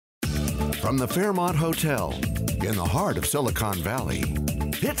From the Fairmont Hotel in the heart of Silicon Valley,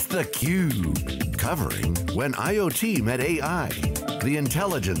 it's theCUBE, covering When IoT Met AI, the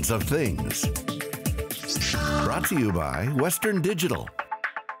intelligence of things. Brought to you by Western Digital.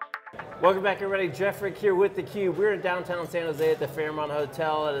 Welcome back everybody, Jeff Frick here with theCUBE. We're in downtown San Jose at the Fairmont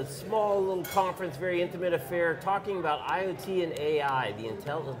Hotel at a small little conference, very intimate affair, talking about IoT and AI, the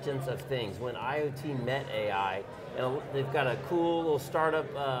intelligence of things, when IoT met AI. And they've got a cool little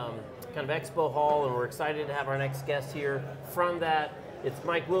startup kind of expo hall, and we're excited to have our next guest here. From that, it's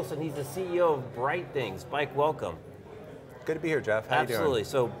Mike Wilson. He's the CEO of BriteThings. Mike, welcome. Good to be here, Jeff. How you doing? Absolutely.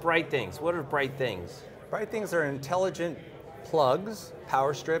 So BriteThings, what are BriteThings? BriteThings are intelligent plugs,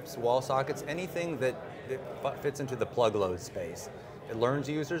 power strips, wall sockets, anything that fits into the plug load space. It learns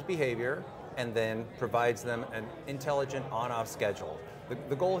users' behavior and then provides them an intelligent on-off schedule.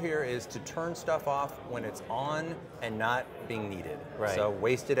 The goal here is to turn stuff off when it's on and not being needed. Right. So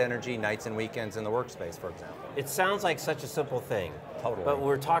wasted energy nights and weekends in the workspace, for example. It sounds like such a simple thing. Totally. But we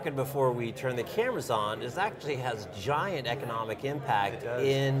were talking before we turn the cameras on, it actually has giant economic impact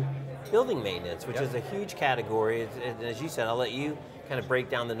in building maintenance, which is a huge category. And as you said, I'll let you kind of break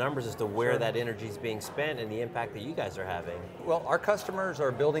down the numbers as to where that energy is being spent and the impact that you guys are having. Well, our customers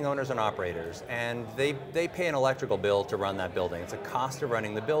are building owners and operators, and they pay an electrical bill to run that building. It's a cost of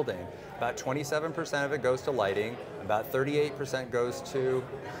running the building. About 27% of it goes to lighting, about 38% goes to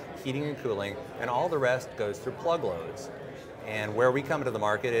heating and cooling, and all the rest goes through plug loads. And where we come to the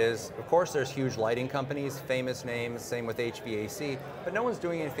market is, of course there's huge lighting companies, famous names, same with HVAC, but no one's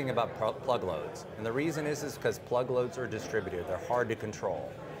doing anything about plug loads. And the reason is because plug loads are distributed, they're hard to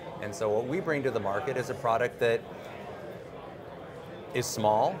control. And so what we bring to the market is a product that is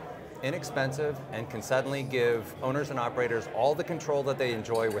small, inexpensive, and can suddenly give owners and operators all the control that they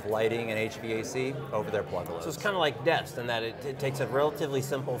enjoy with lighting and HVAC over their plug loads. So it's kind of like Nest in that it takes a relatively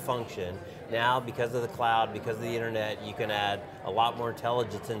simple function. Now, because of the cloud, because of the internet, you can add a lot more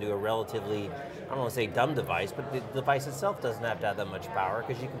intelligence into a relatively, I don't want to say dumb device, but the device itself doesn't have to have that much power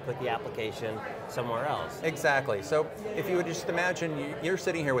because you can put the application somewhere else. Exactly. So if you would just imagine, you're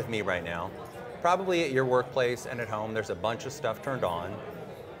sitting here with me right now, probably at your workplace and at home, there's a bunch of stuff turned on.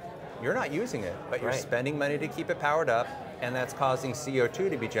 You're not using it, but you're spending money to keep it powered up, and that's causing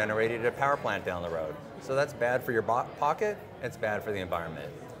CO2 to be generated at a power plant down the road. So that's bad for your pocket, it's bad for the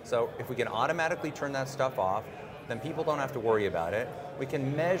environment. So if we can automatically turn that stuff off, then people don't have to worry about it. We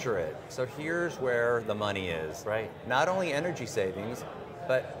can measure it. So here's where the money is. Right. Not only energy savings,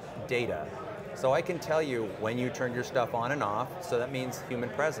 but data. So I can tell you when you turn your stuff on and off, so that means human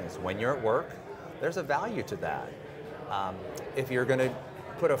presence. When you're at work, there's a value to that. If you're going to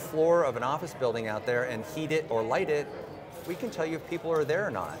put a floor of an office building out there and heat it or light it, we can tell you if people are there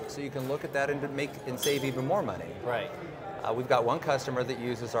or not. So you can look at that and save even more money. Right. We've got one customer that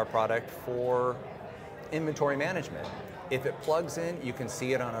uses our product for inventory management. If it plugs in, you can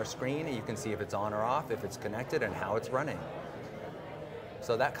see it on our screen, and you can see if it's on or off, if it's connected, and how it's running.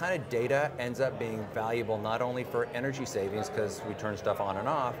 So that kind of data ends up being valuable not only for energy savings, because we turn stuff on and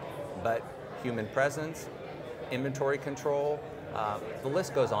off, but human presence, inventory control, the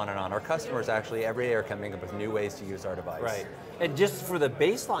list goes on and on. Our customers actually every day are coming up with new ways to use our device. Right. And just for the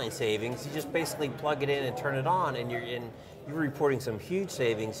baseline savings, you just basically plug it in and turn it on, and you're reporting some huge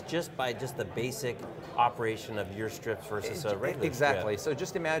savings just by the basic operation of your strips versus a regular Exactly. strip. So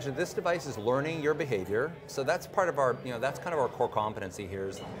just imagine this device is learning your behavior. So that's part of our, that's kind of our core competency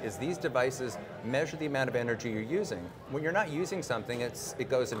here is these devices measure the amount of energy you're using. When you're not using something, it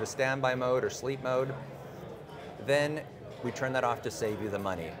goes into standby mode or sleep mode. Then we turn that off to save you the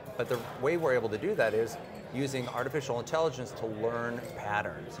money. But the way we're able to do that is using artificial intelligence to learn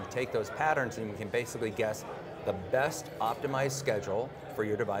patterns. You take those patterns and you can basically guess the best optimized schedule for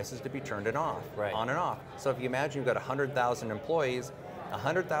your devices to be turned on and off. So if you imagine you've got 100,000 employees,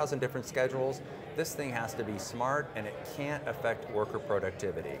 100,000 different schedules, this thing has to be smart and it can't affect worker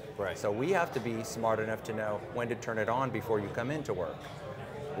productivity. Right. So we have to be smart enough to know when to turn it on before you come into work,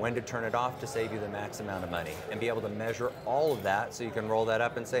 when to turn it off to save you the max amount of money, and be able to measure all of that so you can roll that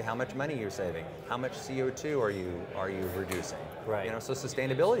up and say how much money you're saving, how much CO2 are you reducing. Right. So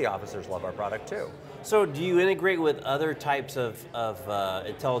sustainability officers love our product too. So do you integrate with other types of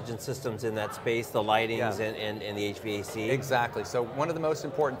intelligence systems in that space, the lightings and the HVAC? Exactly. So one of the most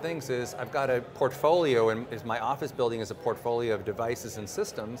important things is I've got a portfolio, and my office building is a portfolio of devices and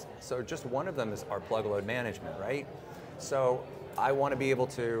systems. So just one of them is our plug load management, right? So I want to be able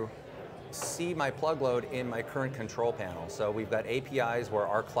to see my plug load in my current control panel. So we've got APIs where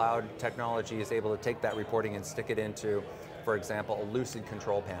our cloud technology is able to take that reporting and stick it into, for example, a Lucid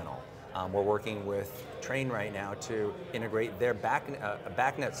control panel. We're working with Train right now to integrate their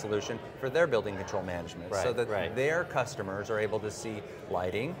backnet solution for their building control management, so that their customers are able to see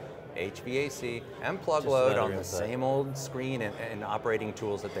lighting, HVAC, and plug load on the same old screen and operating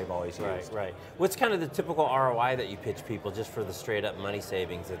tools that they've always used. Right. What's kind of the typical ROI that you pitch people just for the straight up money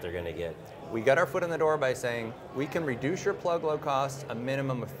savings that they're going to get? We got our foot in the door by saying, we can reduce your plug load costs a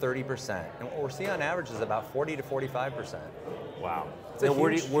minimum of 30%. And what we're seeing on average is about 40 to 45%. Wow. It's a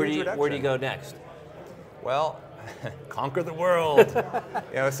huge reduction. Where do you go next? Well, conquer the world.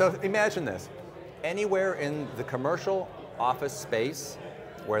 So imagine this. Anywhere in the commercial office space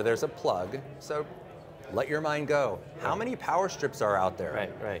where there's a plug, so let your mind go. How many power strips are out there?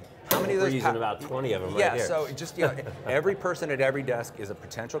 Right. How many of We're those using about 20 of them right here. Yeah, so just, every person at every desk is a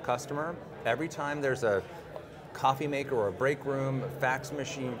potential customer. Every time there's a coffee maker or a break room, a fax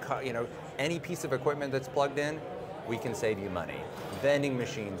machine, any piece of equipment that's plugged in, we can save you money. Vending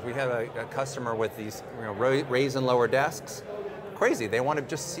machines, we have a customer with these raise and lower desks. Crazy, they want to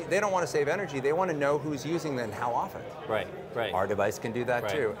just see, they don't want to save energy, they want to know who's using them and how often. Right. Our device can do that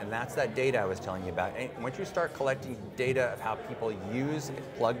too, and that's that data I was telling you about. And once you start collecting data of how people use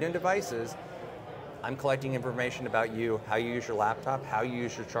plugged-in devices, I'm collecting information about you, how you use your laptop, how you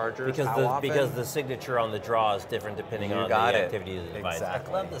use your chargers, how often. Because the signature on the draw is different depending on the activity of the device.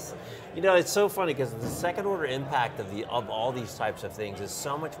 Exactly. I love this. It's so funny because the second order impact of all these types of things is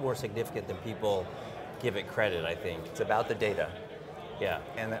so much more significant than people give it credit, I think. It's about the data. Yeah.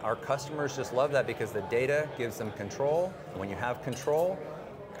 And our customers just love that because the data gives them control. When you have control,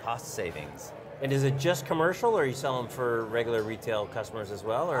 cost savings. And is it just commercial, or are you selling for regular retail customers as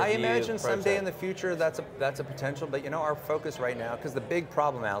well? Or I imagine someday in the future that's a potential, but our focus right now, because the big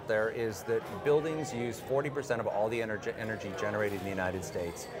problem out there is that buildings use 40% of all the energy generated in the United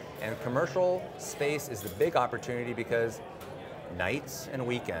States. And commercial space is the big opportunity because nights and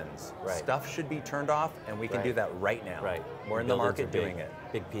weekends, stuff should be turned off, and we can do that right now. We're in the market doing it.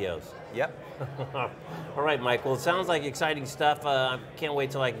 Big POs. Yep. All right, Mike. Well, it sounds like exciting stuff. I can't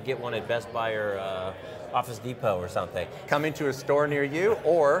wait till I can get one at Best Buy or Office Depot or something. Coming to a store near you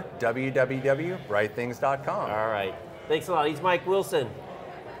or www.BriteThings.com. All right. Thanks a lot. He's Mike Wilson.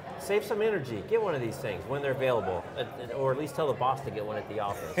 Save some energy. Get one of these things when they're available, or at least tell the boss to get one at the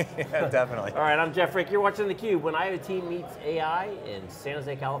office. Yeah, definitely. All right, I'm Jeff Frick. You're watching theCUBE when IoT meets AI in San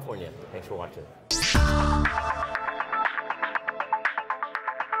Jose, California. Thanks for watching.